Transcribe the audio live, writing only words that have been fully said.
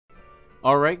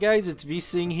Alright guys, it's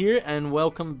Vsinghb here, and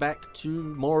welcome back to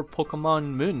more Pokemon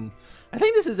Moon. I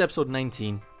think this is episode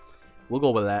 19. We'll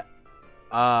go with that.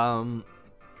 The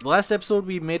last episode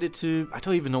we made it to, I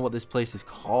don't even know what this place is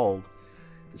called.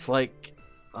 It's like,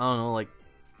 I don't know, like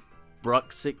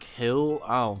Bruxic Hill?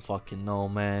 I don't fucking know,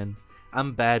 man.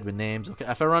 I'm bad with names. Okay,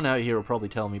 if I run out here, it'll probably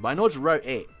tell me, but I know it's Route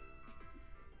 8.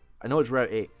 I know it's Route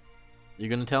 8.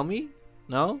 You're gonna tell me?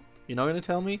 No? You're not gonna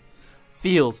tell me?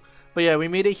 Feels. But yeah, we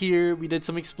made it here. We did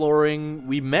some exploring.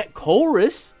 We met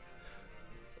Chorus.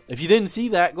 If you didn't see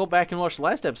that, go back and watch the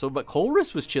last episode. But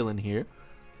Chorus was chilling here.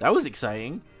 That was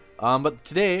exciting. But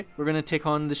today, we're going to take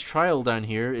on this trial down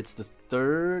here. It's the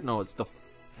third... No, it's the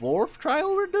fourth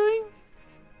trial we're doing?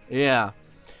 Yeah.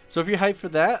 So if you're hyped for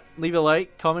that, leave a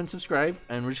like, comment, subscribe.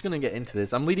 And we're just going to get into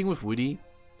this. I'm leading with Woody.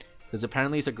 Because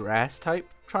apparently it's a grass type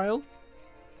trial.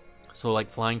 So like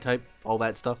flying type, all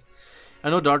that stuff. I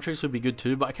know Dartrix would be good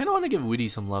too, but I kind of want to give Woody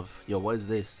some love. Yo, what is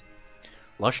this?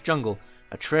 Lush Jungle,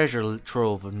 a treasure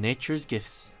trove of nature's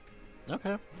gifts.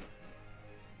 Okay.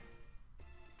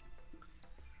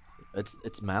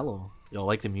 It's mellow. Yo, I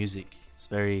like the music. It's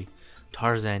very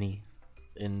Tarzan-y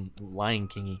and Lion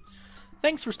King-y.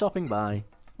 Thanks for stopping by.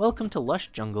 Welcome to Lush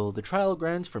Jungle, the trial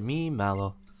grounds for me,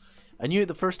 Mallow. I knew it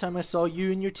the first time I saw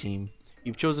you and your team.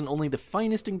 You've chosen only the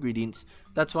finest ingredients.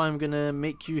 That's why I'm gonna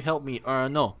make you help me.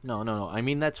 No. I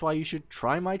mean, that's why you should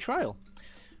try my trial.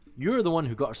 You're the one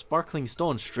who got a sparkling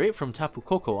stone straight from Tapu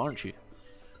Koko, aren't you?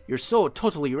 You're so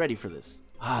totally ready for this.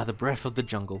 Ah, the breath of the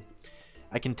jungle.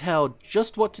 I can tell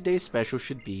just what today's special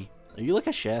should be. Are you like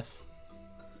a chef?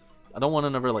 I don't want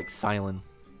another, like, Silent.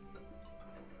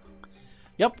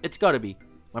 Yep, it's gotta be.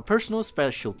 My personal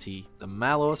specialty, the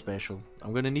Mallow Special.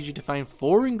 I'm gonna need you to find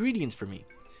 4 ingredients for me.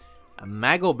 A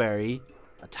Magoberry,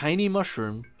 a tiny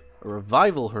mushroom, a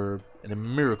revival herb, and a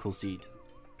miracle seed.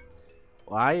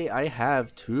 Well, I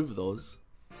have 2 of those.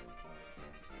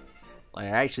 Like, I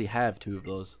actually have 2 of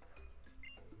those.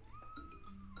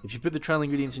 If you put the trial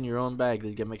ingredients in your own bag,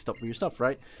 they get mixed up with your stuff,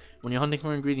 right? When you're hunting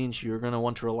for ingredients, you're going to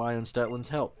want to rely on Stoutland's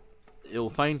help.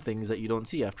 It'll find things that you don't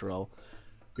see after all.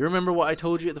 You remember what I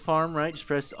told you at the farm, right? Just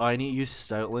press, I need to use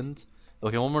Stoutland.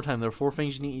 Okay, one more time. There are 4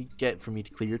 things you need to get for me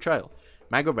to clear your trial.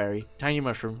 Magoberry, tiny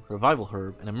mushroom, revival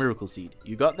herb, and a miracle seed.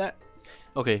 You got that?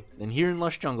 Okay, then here in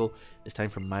Lush Jungle, it's time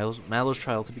for Mallow's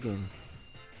trial to begin.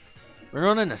 We're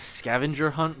going on a scavenger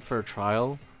hunt for a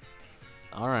trial.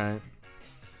 Alright.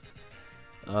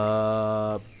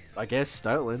 I guess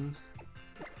Stoutland.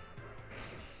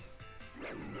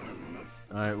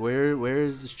 Alright, where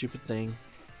is the stupid thing?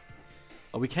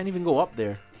 Oh, we can't even go up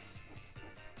there.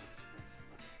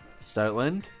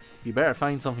 Stoutland? You better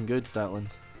find something good, Stoutland.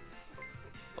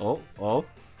 Oh.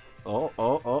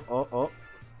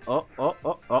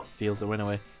 Feels it went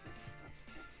away.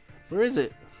 Where is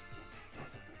it?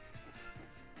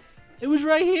 It was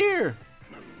right here!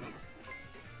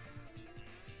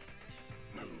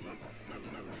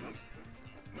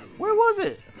 Where was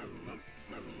it?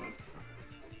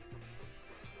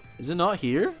 Is it not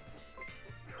here?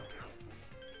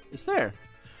 It's there.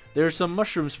 There's some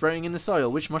mushrooms sprouting in the soil.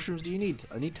 Which mushrooms do you need?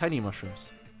 I need tiny mushrooms.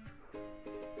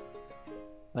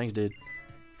 Thanks, dude.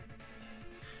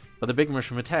 But the big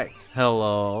mushroom attacked.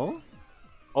 Hello?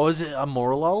 Oh, is it a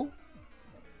Morlul?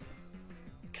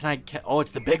 Can I oh,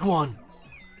 it's the big one!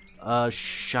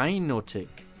 Shinotic.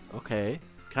 Okay.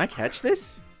 Can I catch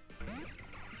this?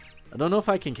 I don't know if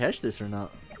I can catch this or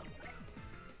not.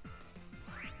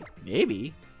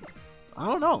 Maybe. I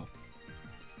don't know.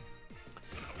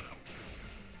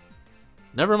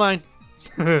 Never mind.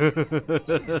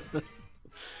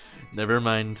 Never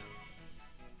mind.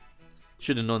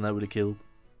 Should have known that would have killed.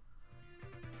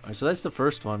 Alright, so that's the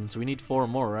first one. So we need 4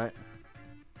 more, right?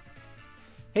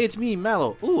 Hey, it's me,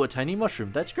 Mallow. Ooh, a tiny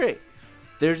mushroom. That's great.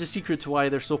 There's a secret to why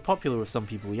they're so popular with some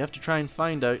people. You have to try and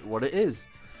find out what it is.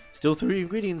 Still 3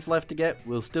 ingredients left to get.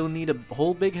 We'll still need a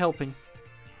whole big helping.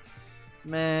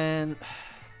 Man.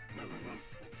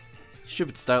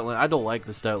 Stupid Stoutland. I don't like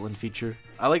the Stoutland feature.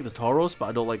 I like the Tauros, but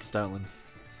I don't like Stoutland.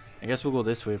 I guess we'll go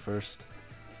this way first.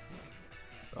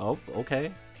 Oh,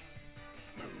 okay.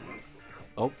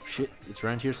 Oh, shit. It's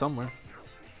around here somewhere.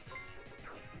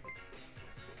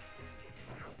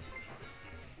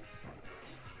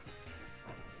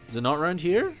 Is it not around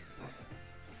here?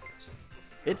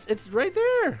 It's right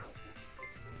there.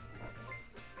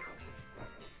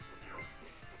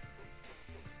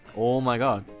 Oh my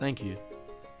god. Thank you.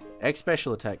 X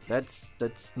special attack. That's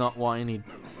not what I need.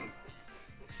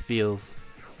 Feels.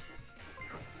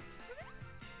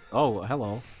 Oh,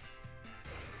 hello.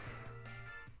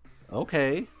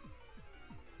 Okay.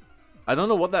 I don't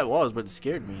know what that was, but it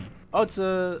scared me. Oh, it's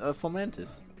a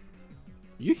Fomantis.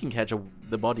 You can catch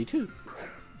the body too.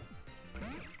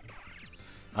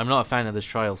 I'm not a fan of this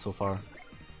trial so far.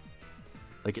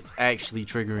 Like, it's actually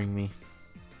triggering me.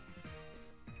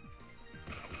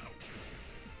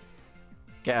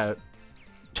 Get out.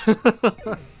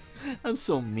 I'm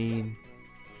so mean.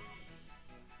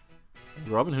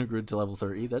 Robin Hood grew to level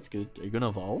 30. That's good. Are you gonna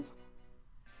evolve?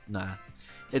 Nah.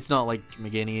 It's not like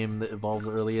Meganium that evolves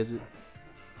early, is it?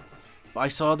 But I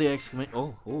saw the exclamation.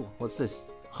 Oh, what's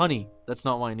this? Honey. That's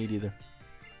not what I need either.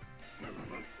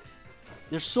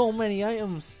 There's so many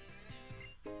items.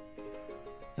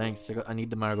 Thanks. I need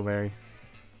the Margleberry.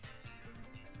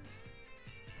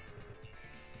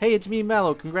 Hey, it's me,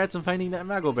 Mallow. Congrats on finding that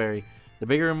Margleberry. The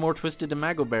bigger and more twisted the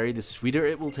Margleberry, the sweeter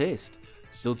it will taste.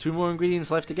 Still 2 more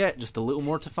ingredients left to get. Just a little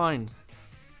more to find.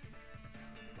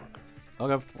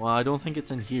 Okay. Well, I don't think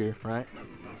it's in here, right?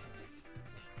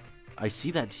 I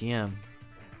see that TM.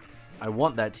 I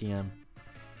want that TM.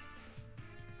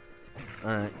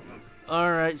 Alright.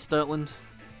 Alright, Stutland.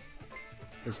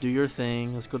 Let's do your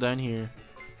thing. Let's go down here.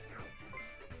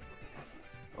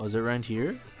 Oh, is it around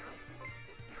here?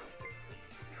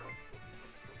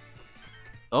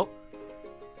 Oh.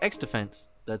 X defense.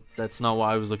 That's not what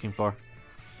I was looking for.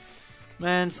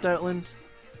 Man, Stoutland.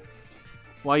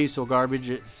 Why are you so garbage?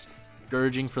 It's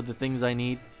scourging for the things I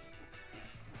need.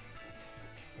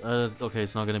 Okay,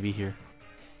 it's not gonna be here.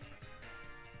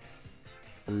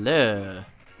 Hello.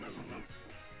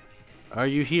 Are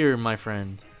you here, my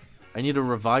friend? I need a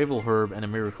revival herb and a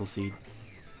miracle seed.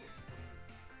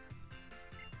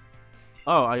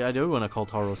 Oh, I do want to call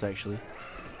Tauros, actually.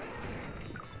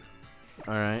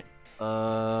 Alright.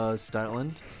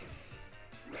 Stoutland.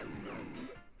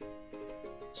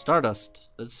 Stardust.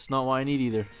 That's not what I need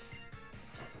either.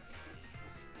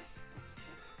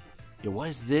 Yo, what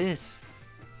is this?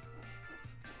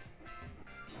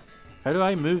 How do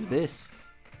I move this?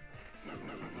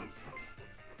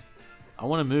 I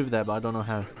want to move that, but I don't know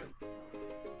how.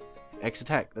 X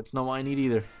attack. That's not what I need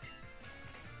either.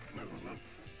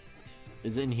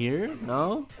 Is it in here?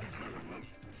 No?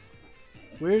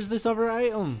 Where's this other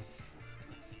item?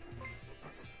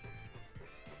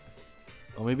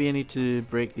 Oh, maybe I need to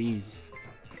break these.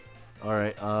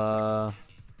 Alright, Tauros.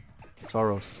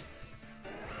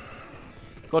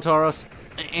 Go, Tauros.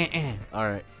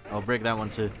 Alright, I'll break that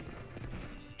one too.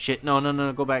 Shit,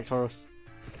 no, go back, Tauros.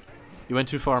 You went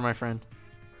too far, my friend.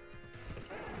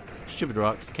 Stupid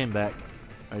rocks, came back.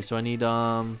 Alright, so I need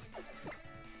Stoutland.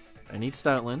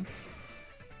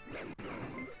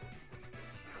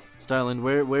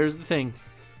 Stoutland, where's the thing?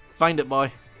 Find it,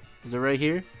 boy. Is it right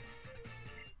here?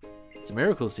 It's a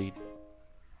miracle seed.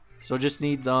 So I just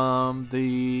need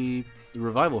the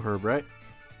revival herb, right?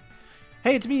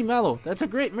 Hey, it's me, Mallow. That's a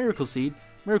great miracle seed.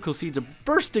 Miracle seeds are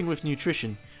bursting with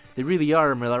nutrition. They really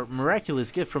are a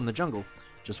miraculous gift from the jungle.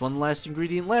 Just one last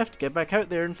ingredient left. Get back out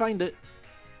there and find it.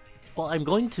 Well, I'm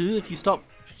going to if you stop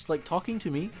just like talking to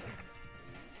me.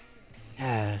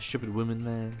 Ah, stupid woman,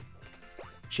 man.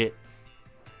 Shit.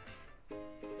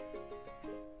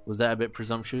 Was that a bit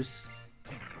presumptuous?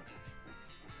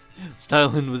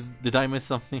 Stoutland, did I miss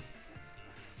something?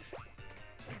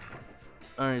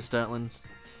 Alright, Stoutland.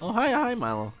 Oh, hi,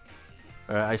 Milo.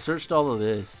 Alright, I searched all of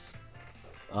this.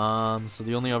 So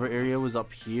the only other area was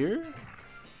up here?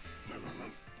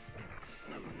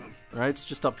 Right, it's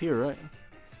just up here, right?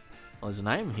 Oh, there's an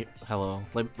item here. Hello.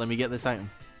 Let me get this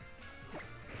item.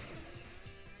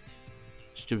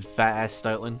 Stupid fat ass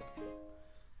Stoutland.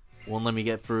 Won't let me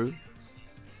get through.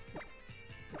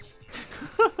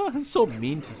 I'm so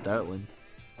mean to Stoutland.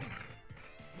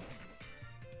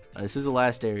 This is the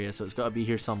last area, so it's got to be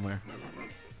here somewhere.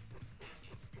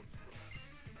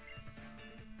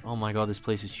 Oh my god, this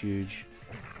place is huge.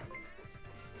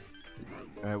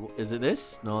 Alright, is it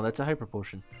this? No, that's a hyper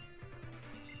potion.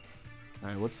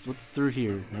 Alright, what's through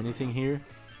here? Anything here?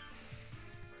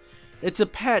 It's a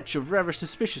patch of rather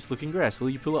suspicious looking grass. Will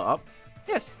you pull it up?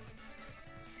 Yes.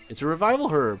 It's a revival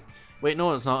herb. Wait,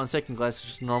 no, it's not. On second glance, it's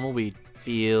just normal weed.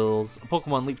 Feels. A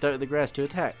Pokemon leaped out of the grass to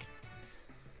attack.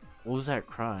 What was that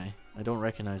cry? I don't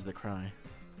recognize the cry.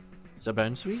 Is that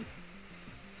Bounsweet?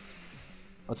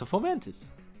 What's a Fomantis?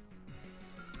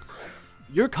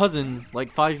 Your cousin,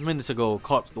 like 5 minutes ago,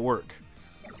 caught the work.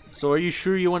 So are you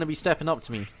sure you want to be stepping up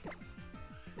to me?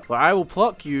 Well, I will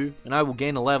pluck you, and I will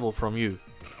gain a level from you.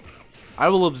 I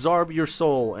will absorb your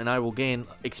soul, and I will gain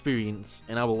experience,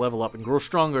 and I will level up and grow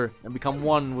stronger and become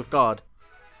one with God.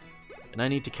 And I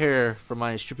need to care for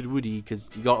my stupid Woody,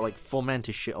 because he got like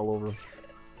Fomantis shit all over him.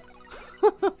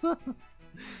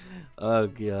 Oh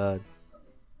god.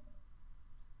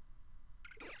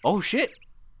 Oh shit!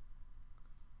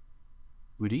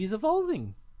 Woody is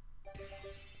evolving.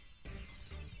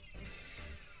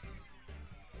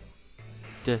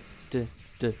 da da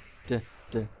da da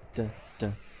da da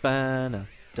da bana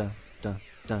da da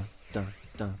da da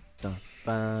da da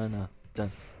bana da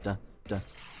da da.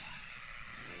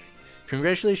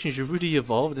 Congratulations, your Woody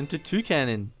evolved into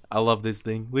Toucanon. I love this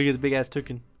thing. Look at the big ass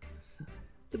toucan.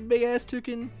 It's a big ass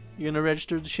toucan. You gonna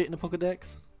register the shit in the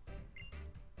Pokedex?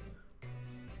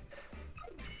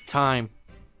 Time.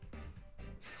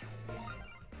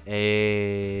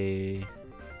 Hey.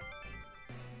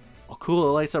 Oh, cool.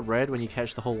 It lights up red when you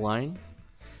catch the whole line.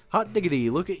 Hot diggity.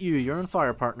 Look at you. You're on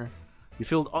fire, partner. You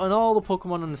filled on all the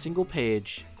Pokemon on a single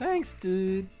page. Thanks,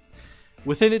 dude.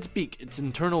 Within its beak, its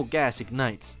internal gas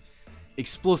ignites,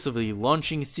 explosively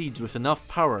launching seeds with enough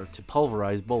power to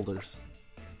pulverize boulders.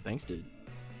 Thanks, dude.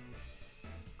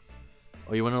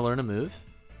 Oh, you want to learn a move?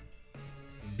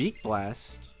 Beak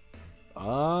Blast.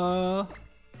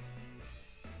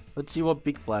 Let's see what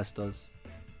Beak Blast does.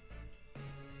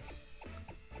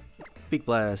 Beak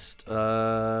Blast.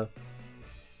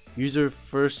 User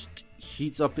first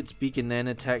heats up its beak and then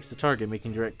attacks the target,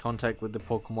 making direct contact with the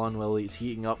Pokemon while it's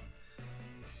heating up.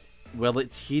 While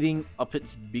it's heating up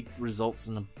its beak results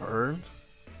in a burn?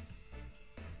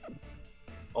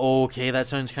 Okay, that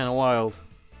sounds kind of wild.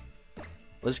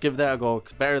 Let's give that a go.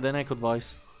 It's better than Echo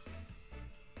Voice.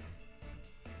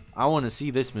 I want to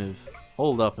see this move.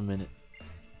 Hold up a minute.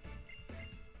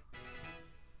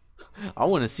 I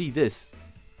want to see this.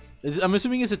 I'm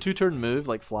assuming it's a 2-turn move,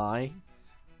 like Fly.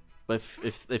 But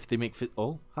if they make fit.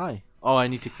 Oh, hi. Oh, I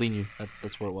need to clean you.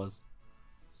 That's what it was.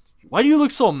 Why do you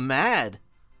look so mad?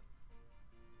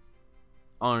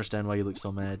 I don't understand why you look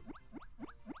so mad.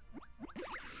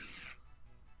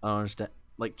 I don't understand.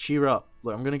 Like, cheer up.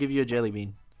 Look, I'm gonna give you a jelly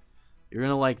bean. You're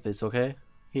gonna like this, okay?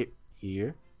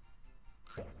 Here.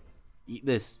 Eat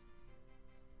this.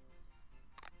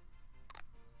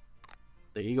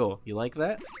 There you go. You like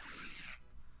that?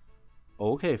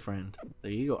 Okay, friend.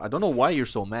 There you go. I don't know why you're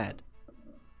so mad.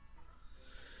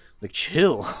 Like,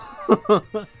 chill.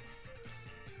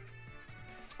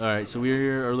 Alright, so we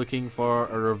are looking for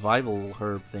a revival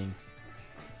herb thing.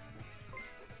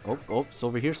 Oh, it's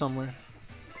over here somewhere.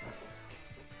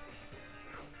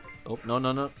 Oh,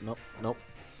 no.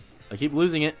 I keep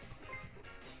losing it.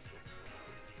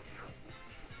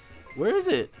 Where is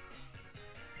it?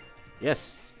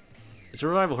 Yes. It's a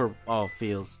revival herb. Oh,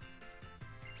 feels.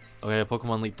 Okay, a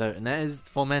Pokemon leaped out. And that is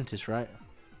Fomantis, right?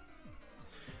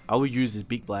 I will use his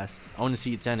Beak Blast. I want to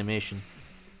see its animation.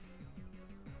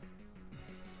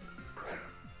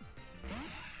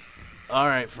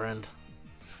 Alright, friend.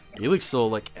 You look so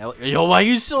like yo, why are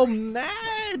you so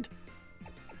mad?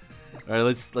 Alright,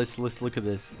 let's look at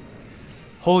this.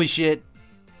 Holy shit.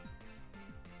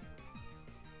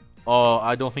 Oh,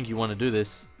 I don't think you want to do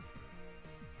this.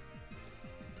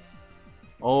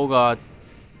 Oh god.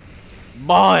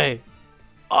 Boy!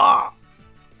 Ah!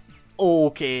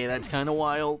 Okay, that's kind of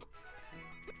wild.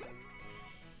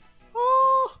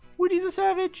 Oh, Woody's a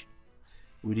savage.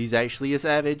 Woody's actually a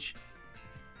savage.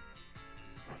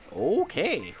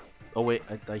 Okay. Oh wait,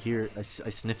 I hear it. I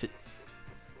sniff it.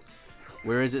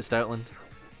 Where is it, Stoutland?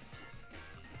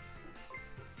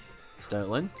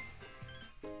 Stoutland?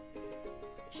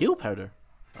 Heal powder.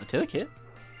 I take it.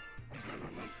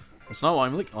 That's not what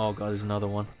I'm looking. Oh god, there's another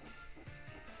one.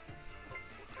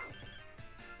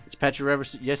 It's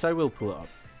Pachyrevers. Yes, I will pull it up.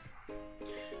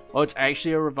 Oh, it's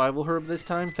actually a revival herb this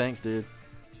time? Thanks, dude.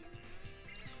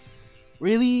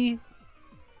 Really?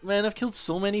 Man, I've killed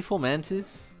so many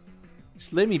Fomantis.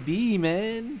 Just let me be,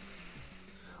 man.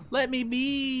 Let me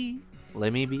be.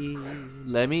 Let me be.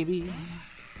 Let me be.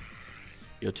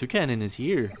 Yo, Toucanon is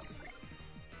here.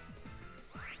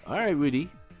 Alright, Woody.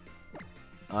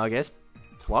 I guess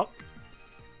pluck.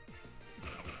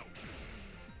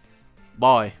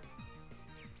 Boy.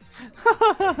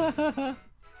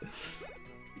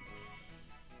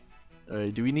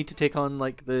 Alright, do we need to take on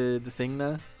like the thing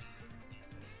now?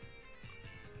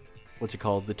 What's it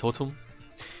called? The totem?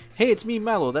 Hey, it's me,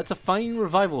 Mallow. That's a fine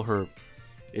revival herb.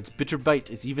 Its bitter bite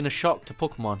is even a shock to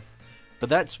Pokemon, but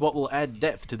that's what will add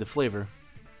depth to the flavor.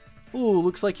 Ooh,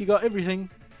 looks like you got everything.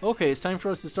 Okay, it's time for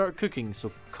us to start cooking,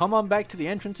 so come on back to the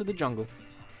entrance of the jungle.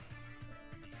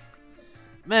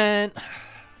 Man.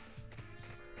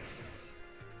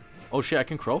 Oh shit, I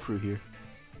can crawl through here.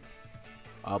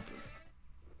 Up.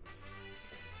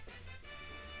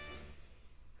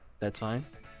 That's fine.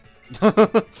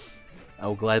 I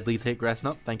will gladly take Grass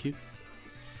Nut, thank you.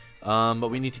 But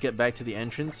we need to get back to the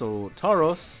entrance, so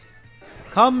Tauros.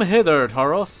 Come hither,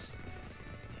 Tauros.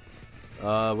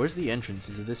 Where's the entrance?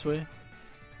 Is it this way?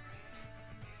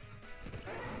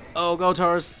 Oh, go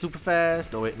Tauros, super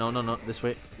fast. Oh wait, no, this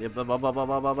way.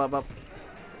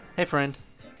 Hey friend.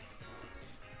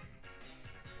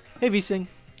 Hey Vsing.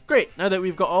 Great, now that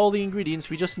we've got all the ingredients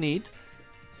we just need.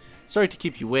 Sorry to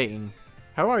keep you waiting.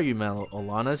 How are you, Mel?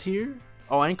 Olana's here?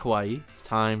 Oh, and Kawaii. It's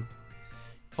time.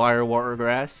 Fire, water,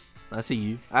 grass. I see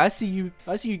you. I see you.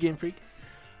 I see you, Game Freak.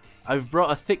 I've brought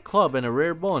a thick club and a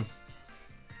rare bone.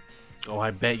 Oh,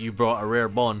 I bet you brought a rare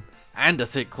bone and a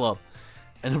thick club.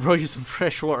 And I brought you some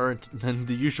fresh water and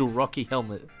the usual rocky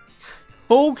helmet.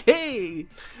 Okay!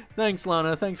 Thanks,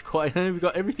 Lana. Thanks, Kawaii. We've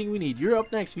got everything we need. You're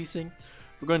up next, Vsing.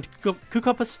 We're going to cook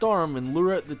up a storm and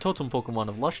lure out the totem Pokemon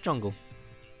of Lush Jungle.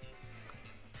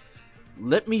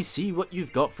 Let me see what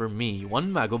you've got for me.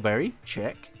 1 Mago Berry,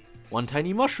 check. 1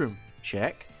 Tiny Mushroom,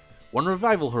 check. 1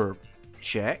 Revival Herb,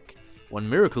 check. 1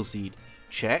 Miracle Seed,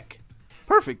 check.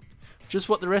 Perfect. Just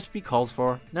what the recipe calls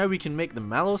for. Now we can make the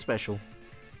Mallow special.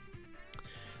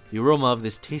 The aroma of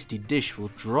this tasty dish will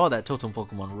draw that totem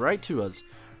Pokemon right to us.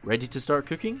 Ready to start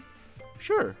cooking?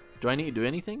 Sure. Do I need to do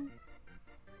anything?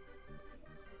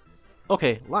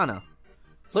 Okay, Lana.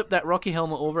 Flip that rocky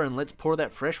helmet over and let's pour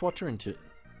that fresh water into it.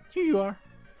 Here you are.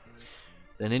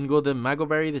 Then in go the Mago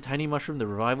Berry, the Tiny Mushroom, the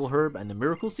Revival Herb, and the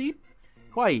Miracle Seed.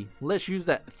 Kawaii, let's use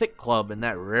that thick club and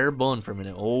that rare bone for a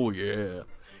minute. Oh yeah.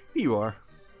 Here you are.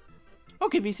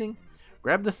 Okay, Vsing.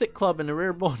 Grab the thick club and the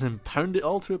rare bone and pound it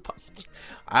all to a pulp.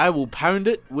 I will pound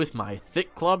it with my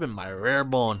thick club and my rare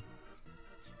bone.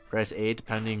 Press A to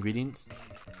pound the ingredients.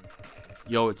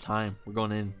 Yo, it's time. We're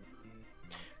going in.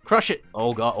 Crush it!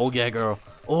 Oh god, oh yeah, girl.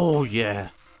 Oh yeah.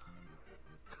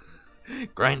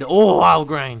 Grind it. Oh, I'll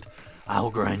grind.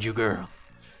 I'll grind you, girl.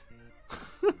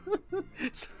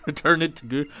 Turn it to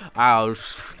goo. I'll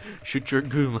shoot your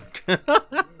goom.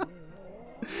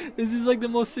 This is like the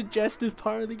most suggestive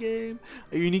part of the game.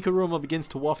 A unique aroma begins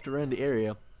to waft around the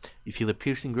area. You feel a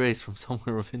piercing grace from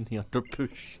somewhere within the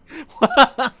underbush.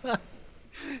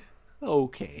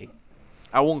 Okay.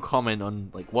 I won't comment on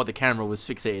like what the camera was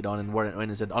fixated on and when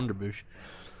it said underbush.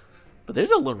 But there's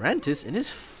a Lurantis and it's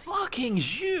fucking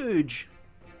huge.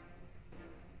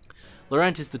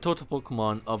 Lurantis, the totem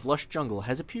Pokemon of Lush Jungle,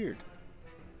 has appeared.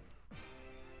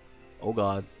 Oh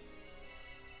god.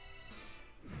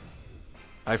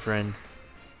 Hi friend.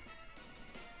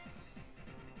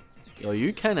 Yo,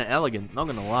 you kinda elegant, not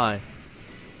gonna lie.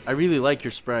 I really like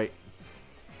your sprite.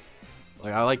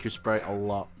 Like, I like your sprite a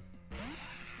lot.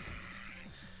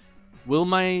 Will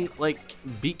my, like,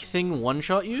 beak thing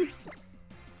one-shot you?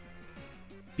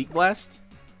 Beak Blast?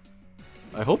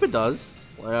 I hope it does.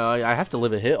 I have to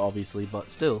live a hit, obviously,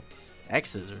 but still.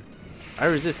 X-Scissor. I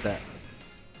resist that.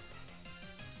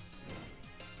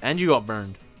 And you got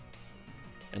burned.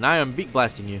 And I am Beak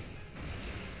Blasting you.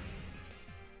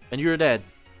 And you're dead.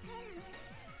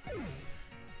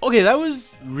 Okay, that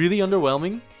was really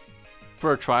underwhelming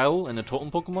for a trial and a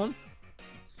totem Pokemon.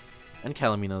 And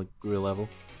Calamina grew a level.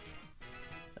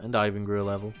 And Ivan grew a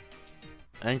level.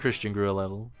 And Christian grew a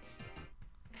level.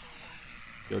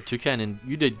 Yo, Toucannon,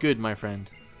 you did good, my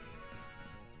friend.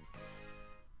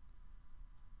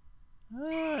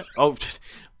 Oh,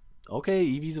 okay,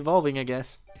 Eevee's evolving, I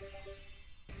guess.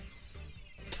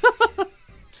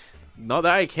 Not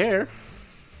that I care.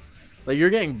 Like, you're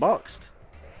getting boxed.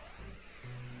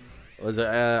 Was it,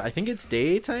 I think it's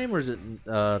daytime, or is it,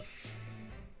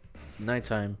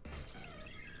 nighttime?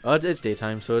 Oh, it's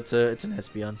daytime, so it's an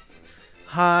Espeon.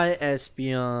 Hi,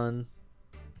 Espeon.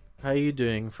 How you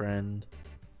doing, friend?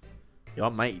 Yo,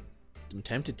 I'm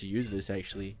tempted to use this,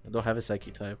 actually. I don't have a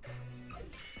Psychic type.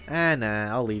 Ah,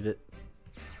 nah, I'll leave it.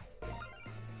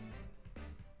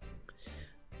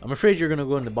 I'm afraid you're gonna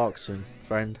go in the box soon,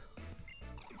 friend.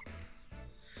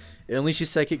 It unleashes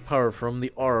psychic power from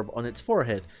the orb on its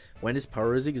forehead. When its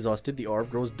power is exhausted, the orb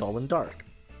grows dull and dark.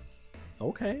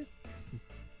 Okay.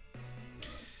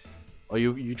 Are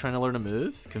you trying to learn a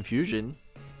move? Confusion?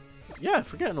 Yeah,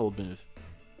 forget an old move.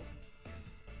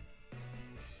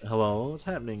 Hello, what's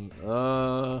happening?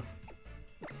 I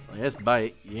guess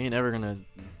bite. You ain't ever gonna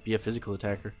be a physical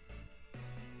attacker.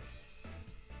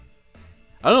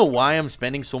 I don't know why I'm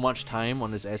spending so much time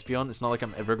on this Espeon. It's not like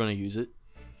I'm ever gonna use it.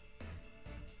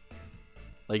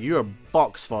 Like, you're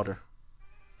box fodder.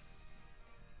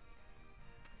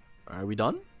 Are we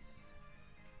done?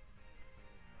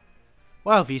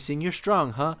 Wow, Vsing, you're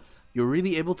strong, huh? You're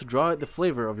really able to draw out the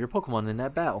flavor of your Pokemon in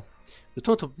that battle. The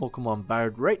totem Pokemon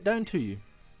bowed right down to you.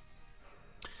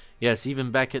 Yes,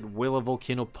 even back at Willa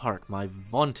Volcano Park, my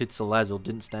vaunted Salazzle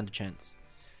didn't stand a chance.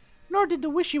 Nor did the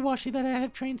Wishy-Washy that I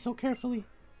have trained so carefully.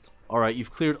 Alright,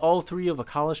 you've cleared all 3 of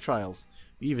Akala's trials.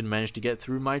 You even managed to get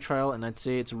through my trial, and I'd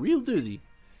say it's a real doozy.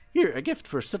 Here, a gift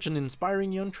for such an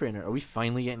inspiring young trainer. Are we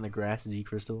finally getting the Grass Z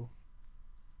Crystal?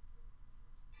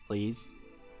 Please.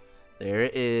 There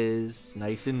it is.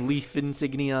 Nice and leaf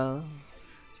insignia.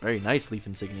 Very nice leaf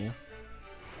insignia.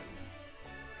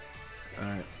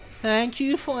 Alright. Thank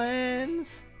you,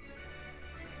 friends!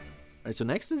 Alright, so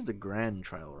next is the grand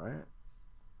trial, right?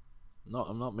 No,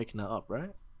 I'm not making that up,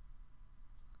 right?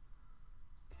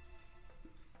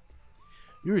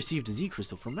 You received a Z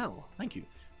crystal from Mel. Thank you.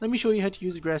 Let me show you how to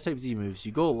use the grass type Z moves.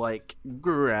 You go like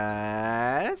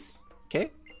grass.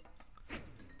 Okay.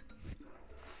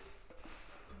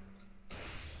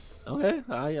 Okay,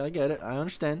 I get it. I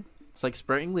understand. It's like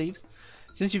sprouting leaves.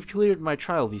 Since you've cleared my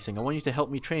trial, Vsinghb, I want you to help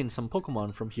me train some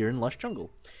Pokemon from here in Lush Jungle.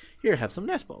 Here, have some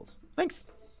nest balls. Thanks.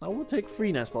 I will take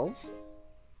 3 nest balls.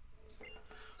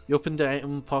 You open the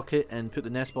item pocket and put the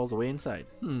nest balls away inside.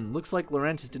 Looks like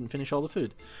Lorantis didn't finish all the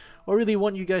food. I really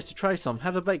want you guys to try some.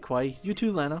 Have a bite, Kwai. You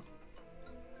too, Lana.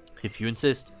 If you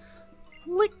insist.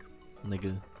 Lick.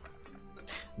 Nigga.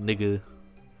 Nigga.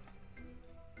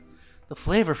 The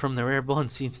flavor from the rare bone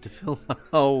seems to fill.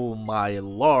 Oh my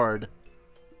lord.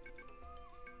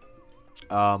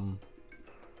 The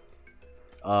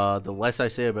less I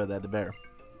say about that, the better.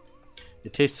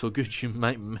 It tastes so good you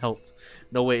might melt.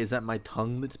 No wait, is that my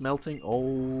tongue that's melting?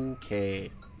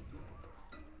 Okay.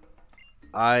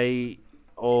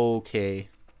 Okay.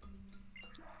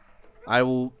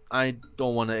 I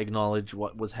don't want to acknowledge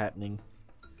what was happening.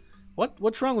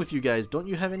 What's wrong with you guys? Don't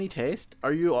you have any taste?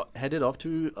 Are you headed off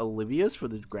to Olivia's for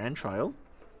the grand trial?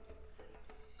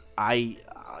 I'm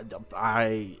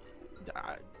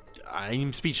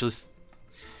speechless.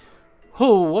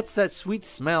 Oh, what's that sweet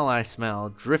smell I smell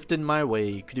drifting my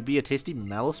way? Could it be a tasty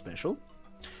Mallow special?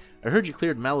 I heard you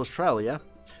cleared Mallow's trial, yeah?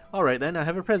 Alright then, I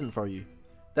have a present for you.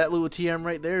 That little TM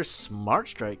right there is Smart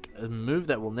Strike, a move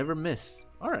that will never miss.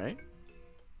 Alright.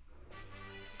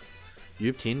 You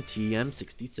obtain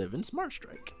TM67 Smart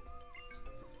Strike.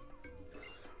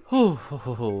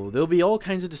 There'll be all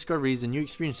kinds of discoveries and new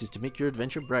experiences to make your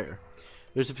adventure brighter.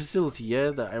 There's a facility,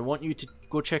 yeah, that I want you to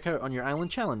go check out on your island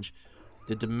challenge.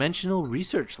 The Dimensional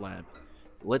Research Lab.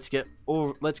 Let's get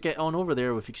on over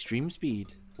there with extreme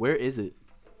speed. Where is it?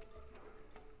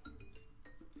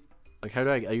 Like, how do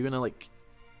are you gonna like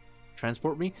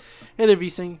transport me? Hey there,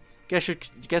 Vsinghb.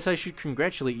 Guess I should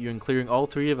congratulate you in clearing all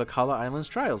 3 of Akala Island's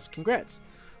trials. Congrats.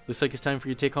 Looks like it's time for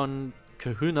you to take on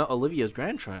Kahuna Olivia's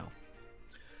grand trial.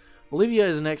 Olivia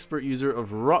is an expert user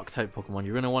of rock type Pokemon.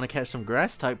 You're gonna want to catch some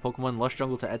grass type Pokemon in Lush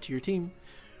Jungle to add to your team.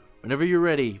 Whenever you're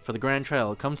ready for the grand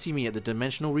trial, come see me at the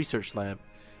Dimensional Research Lab.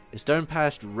 It's down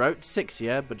past Route 6,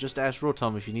 yeah? But just ask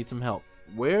Rotom if you need some help.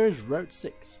 Where is Route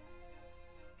 6?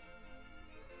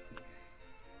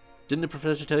 Didn't the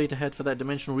professor tell you to head for that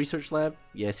Dimensional Research Lab?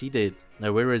 Yes, he did.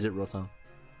 Now, where is it, Rotom?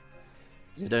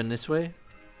 Is it down this way?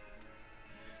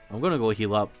 I'm gonna go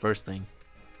heal up first thing.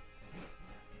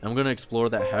 I'm gonna explore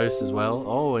that house as well.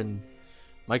 Oh, and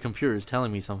my computer is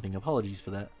telling me something. Apologies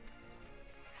for that.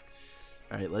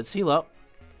 Alright, let's heal up.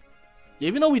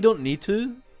 Even though we don't need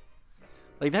to,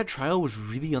 like, that trial was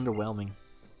really underwhelming.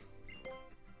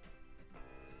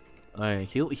 Alright,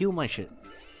 heal my shit.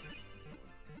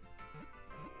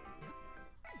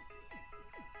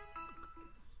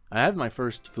 I have my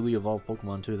first fully evolved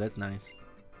Pokemon too, that's nice.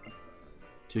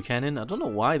 Toucannon, I don't know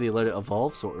why they let it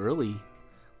evolve so early.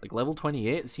 Like, level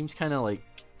 28 seems kind of like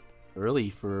early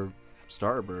for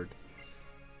Starter Bird.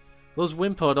 Those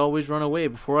Wimpod always run away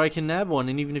before I can nab one,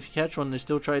 and even if you catch one, they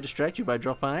still try to distract you by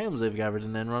dropping items they've gathered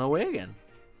and then run away again.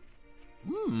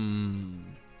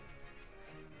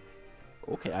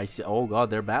 Okay, I see. Oh god,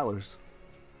 they're battlers.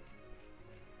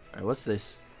 Alright, what's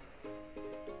this?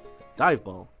 Dive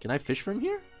ball. Can I fish from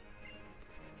here?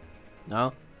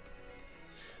 No?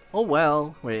 Oh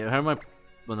well. Wait, how am I...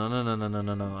 Oh,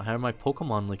 no. How are my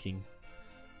Pokemon looking?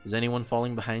 Is anyone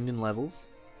falling behind in levels?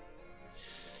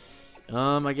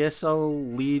 I guess I'll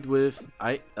lead with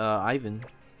Ivan,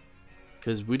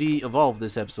 because Woody evolved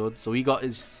this episode, so he got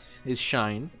his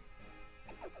shine.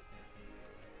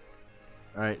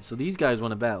 Alright, so these guys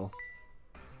want to battle.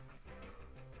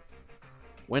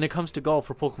 When it comes to golf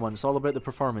for Pokemon, it's all about the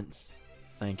performance.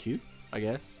 Thank you, I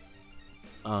guess.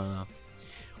 I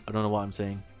don't know what I'm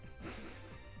saying.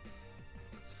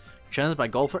 Challenged by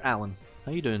golfer Alan.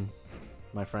 How you doing,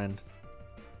 my friend?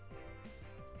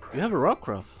 You have a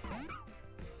Rockruff.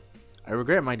 I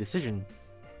regret my decision.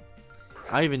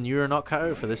 Ivan, you are not cut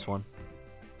out for this one.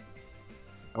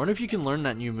 I wonder if you can learn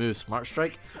that new move, Smart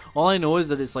Strike. All I know is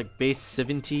that it's like base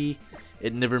 70,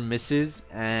 it never misses,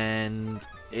 and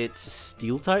it's a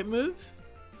steel type move.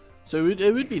 So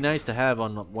it would be nice to have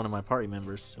on one of my party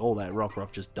members. Oh, that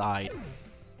Rockruff just died.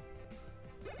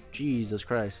 Jesus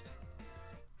Christ.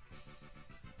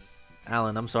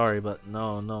 Alan, I'm sorry, but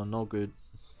no good.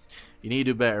 You need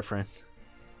to do better, friend.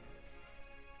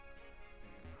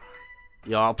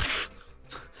 Y'all.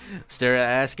 Stare at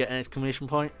ass, get an exclamation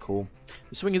point. Cool.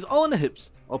 The swing is all in the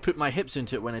hips. I'll put my hips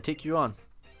into it when I take you on.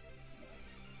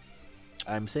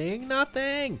 I'm saying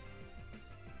nothing.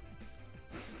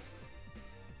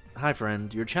 Hi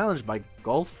friend, you're challenged by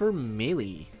Golfer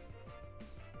Melee.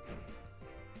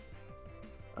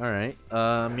 Alright,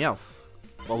 Meowth.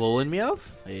 Alolan Meowth?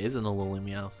 It is an Alolan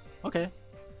Meowth. Okay.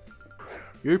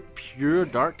 You're pure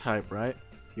dark type, right?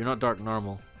 You're not dark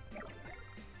normal.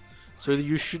 So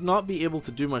you should not be able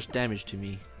to do much damage to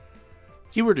me.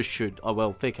 Keyword is should. Oh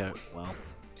well, fake out. Well.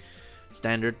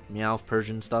 Standard, Meowth,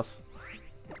 Persian stuff.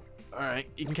 Alright,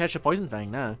 you can catch a Poison Fang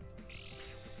now.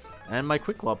 And my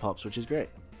Quick Claw pops, which is great.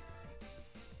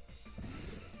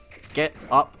 Get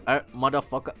up, out,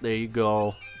 motherfucker. There you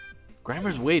go.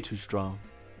 Grammar's way too strong.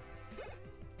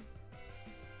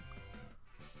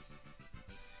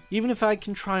 Even if I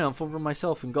can triumph over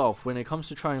myself in golf, when it comes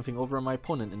to triumphing over my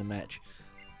opponent in a match,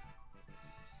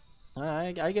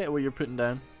 I get what you're putting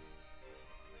down.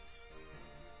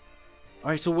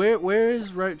 Alright, so where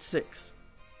is Route 6?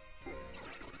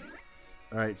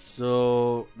 Alright,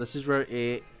 so this is Route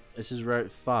 8, this is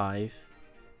Route 5.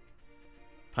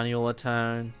 Paniola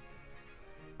Town.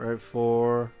 Route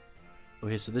 4.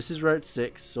 Okay, so this is Route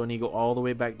 6, so I need to go all the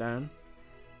way back down.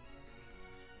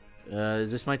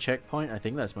 Is this my checkpoint? I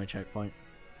think that's my checkpoint.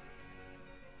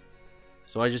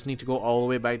 So I just need to go all the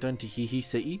way back down to Hehe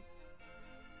City.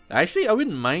 Actually, I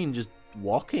wouldn't mind just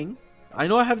walking. I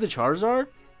know I have the Charizard,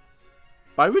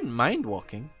 but I wouldn't mind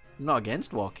walking. I'm not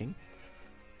against walking.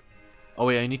 Oh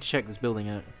wait, I need to check this building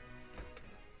out.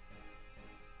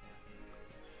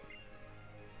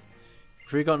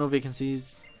 Free got no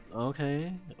vacancies.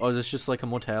 Okay. Oh, is this just like a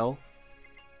motel?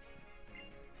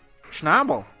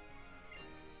 Schnabel!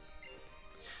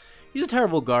 He's a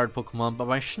terrible guard Pokemon, but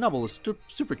my Schnabel is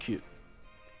super cute.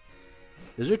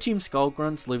 Is there Team Skull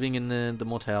Grunts living in the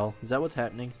motel? Is that what's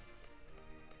happening?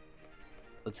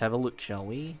 Let's have a look, shall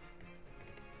we?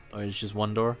 Or it's just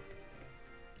one door?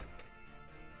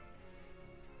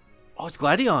 Oh, it's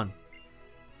Gladion!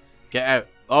 Get out.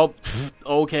 Oh,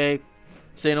 okay.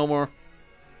 Say no more.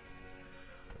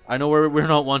 I know we're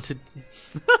not wanted.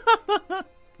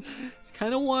 It's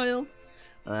kind of wild.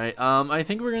 Alright, I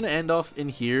think we're going to end off in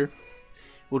here.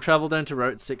 We'll travel down to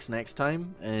Route 6 next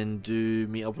time and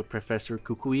meet up with Professor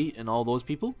Kukui and all those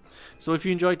people. So if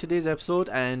you enjoyed today's episode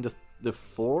and the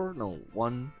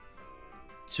 1,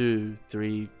 2,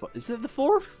 3, 4, is it the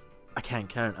 4th? I can't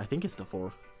count. I think it's the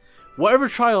 4th. Whatever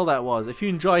trial that was, if you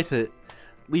enjoyed it,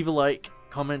 leave a like,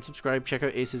 comment, subscribe, check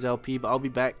out Ace's LP, but I'll be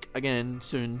back again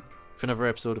soon for another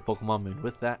episode of Pokemon Moon.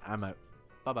 With that, I'm out.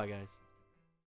 Bye bye guys.